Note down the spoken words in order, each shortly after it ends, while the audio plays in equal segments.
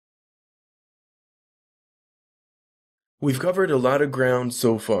We've covered a lot of ground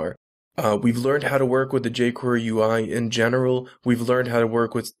so far. We've learned how to work with the jQuery UI in general. We've learned how to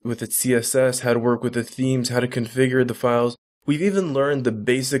work with its CSS, how to work with the themes, how to configure the files. We've even learned the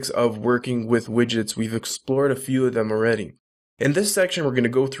basics of working with widgets. We've explored a few of them already. In this section, we're going to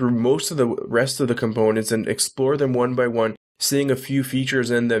go through most of the rest of the components and explore them one by one, seeing a few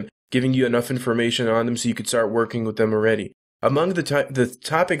features in them, giving you enough information on them so you could start working with them already. Among the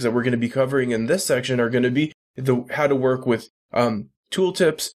topics that we're going to be covering in this section are going to be how to work with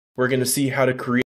tooltips. We're going to see how to create